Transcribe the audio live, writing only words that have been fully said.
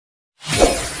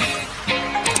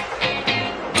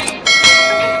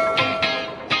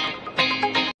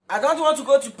I don't want to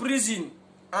go to prison.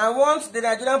 I want the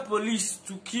Nigerian police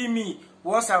to kill me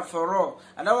once and for all.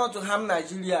 I don't want to harm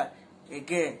Nigeria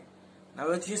again. Now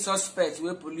wetin suspect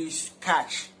wey police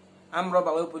catch, armed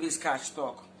robber wey police catch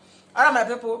talk. Alright my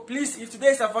people, please, if today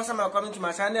is the first time I'm coming to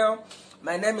my channel,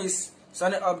 my name is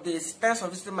Sunny Updates. Thanks for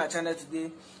visiting my channel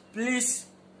today. Please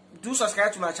do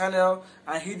subscribe to my channel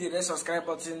and hit the red subscribe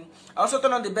button. Also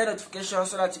turn on the bell notification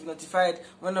so that you'll be notified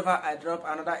whenever I drop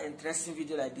another interesting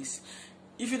video like this.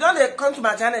 If you don't come to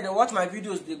my channel and watch my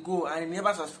videos, they go and you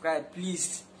never subscribe,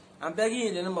 please, I'm begging you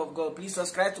in the name of God, please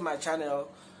subscribe to my channel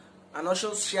and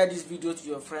also share this video to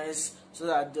your friends so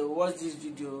that they'll watch this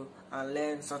video and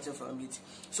learn something from it.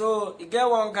 So you get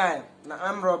one guy, an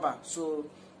armed robber, so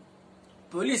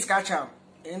police catch him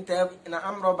in an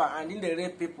armed robber and in the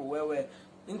rape people where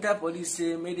Inter police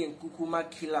say made him kukuma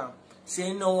kill him.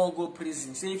 Say no one go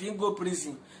prison. Say if he go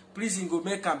prison go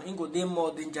make him, he go dey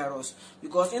more dangerous.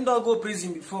 Because he don't go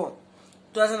prison before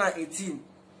 2018.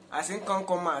 As he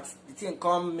come out, the thing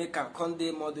come make him come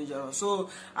dey more dangerous. So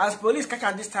as police catch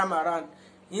him this time around,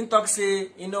 he talk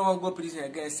say he no one go prison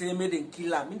again. Say made him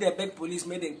kill him. He dey beg police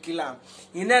made him kill him.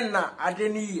 He then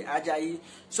Adeni Ajayi.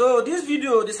 So this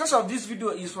video, the source of this video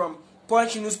is from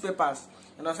Punch newspapers.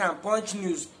 You understand? Punch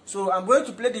News. So I'm going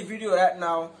to play the video right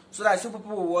now so that some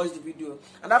people will watch the video.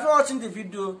 And after watching the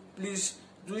video, please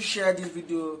do share this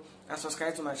video and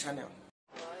subscribe to my channel.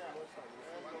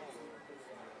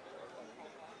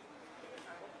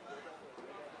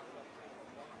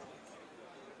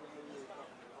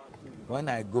 When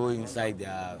I go inside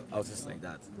their houses like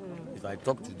that, if I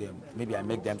talk to them, maybe I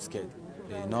make them scared.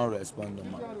 They don't respond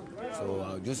normal. So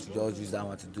I'll just use that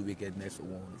one to do wickedness for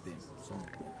one with them. So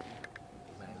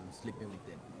I'm sleeping with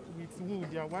them. With who?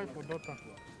 Their wife or daughter?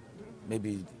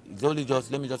 Maybe it's only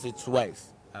just, let me just say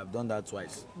twice. I've done that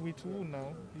twice. With who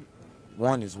now?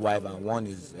 One is wife and one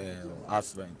is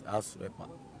house rapper.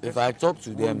 If I talk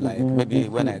to them, like maybe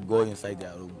when I go inside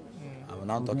their room, I'm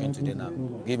now talking to them now,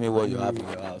 give me what you have in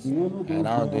your house. And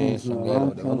now doing some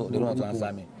girl, they don't want to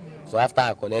answer me. So after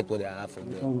I collect what I have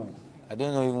from them, I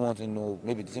don't even want to know,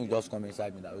 maybe the thing just come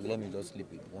inside me that let me just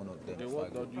sleep with one of them.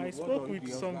 I spoke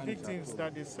with some victims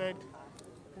that they said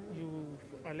you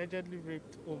allegedly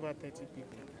raped over 30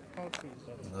 people. How true is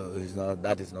that? No, it's not,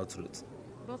 that is not truth.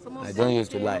 I don't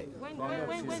used to lie.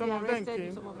 Some of them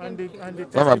came and they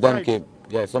testified. Some of them came,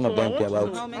 yeah, some of them came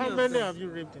about. How many have you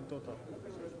raped in total?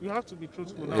 You have to be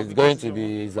truthful now. It's going to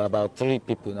be, it's about 3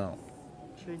 people now.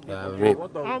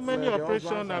 Raped. How many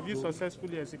operations have you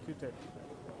successfully executed?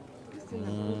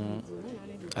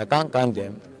 I can't count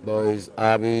them, but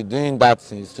I've been doing that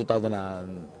since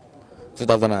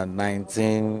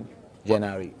 2019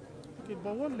 January. Okay,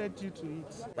 but what led you to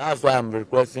it? That's why I'm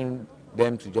requesting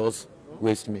them to just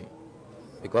waste me,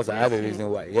 because I have a reason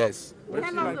why. Yes. What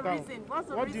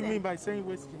do you mean by saying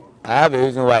waste you? I have a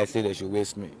reason why I say they should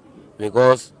waste me,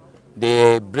 because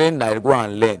the brain that I go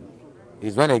and learn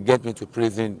is when they get me to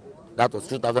prison. That was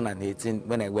 2018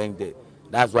 when I went there.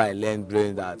 That's why I learned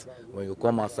brain that when you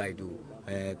come outside, you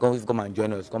come and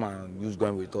join us, come and use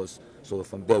gun with us. So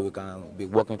from there we can be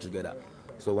working together.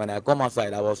 So when I come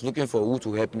outside, I was looking for who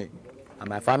to help me, and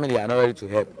my family are not ready to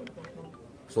help.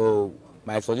 So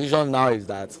my solution now is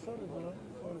that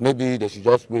maybe they should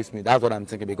just waste me. That's what I'm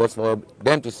thinking, because for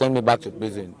them to send me back to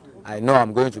prison, I know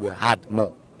I'm going to be hard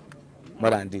more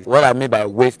than this. What I mean by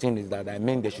wasting is that I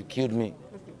mean they should kill me.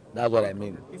 That's what I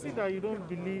mean. Is it that you don't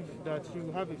believe that you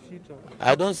have a future?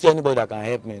 I don't see anybody that can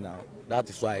help me now. That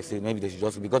is why I say maybe they should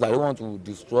just, because I don't want to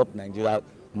disrupt Nigeria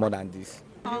more than this.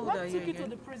 What took you to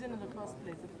the prison in the first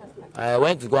place? I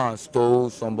went to go and stole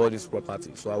somebody's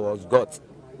property, so I was got,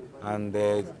 and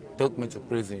they took me to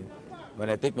prison. When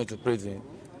they take me to prison,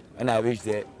 when I reached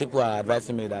there, people are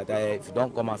advising me that if you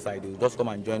don't come outside, you just come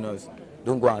and join us.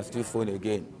 Don't go and steal phone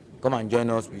again. Come and join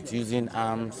us with using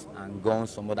arms and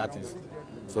guns, some other things.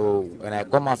 So when I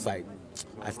come outside,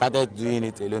 I started doing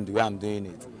it alone the way I'm doing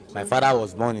it. My father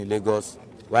was born in Lagos,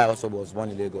 while I also was born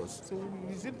in Lagos. So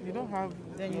is it you don't have?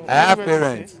 I have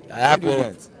parents.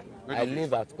 I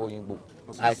live at Oyingbo.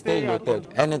 I stay in hotel.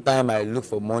 Anytime I look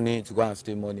for money to go and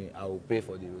steal money, I will pay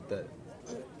for the hotel.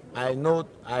 I know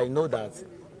that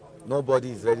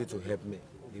nobody is ready to help me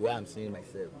the way I'm seeing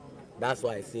myself. That's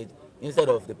why I said, instead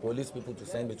of the police people to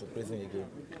send me to prison again,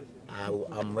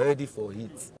 I'm ready for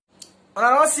it. And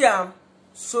I don't see him,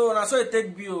 so that's why I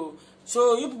take bio.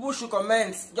 So you people should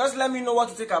comment. Just let me know what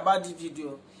to think about this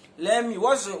video. Let me,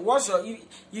 what's your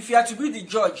if you are to be the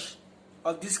judge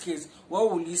of this case,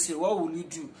 what will you say? What will you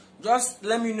do? Just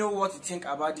let me know what you think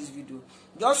about this video.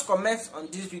 Just comment on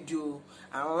this video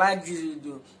and like this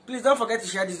video. Please don't forget to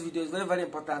share this video, it's very, very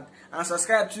important. And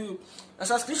subscribe too. A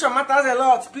subscription matters a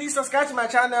lot. Please subscribe to my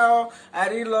channel. I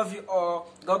really love you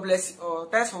all. God bless you all.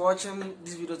 Thanks for watching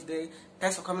this video today.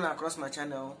 Thanks for coming across my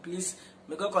channel. Please,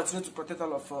 may God continue to protect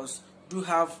all of us. Do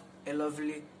have a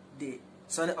lovely day.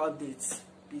 Sunny updates.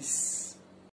 Peace.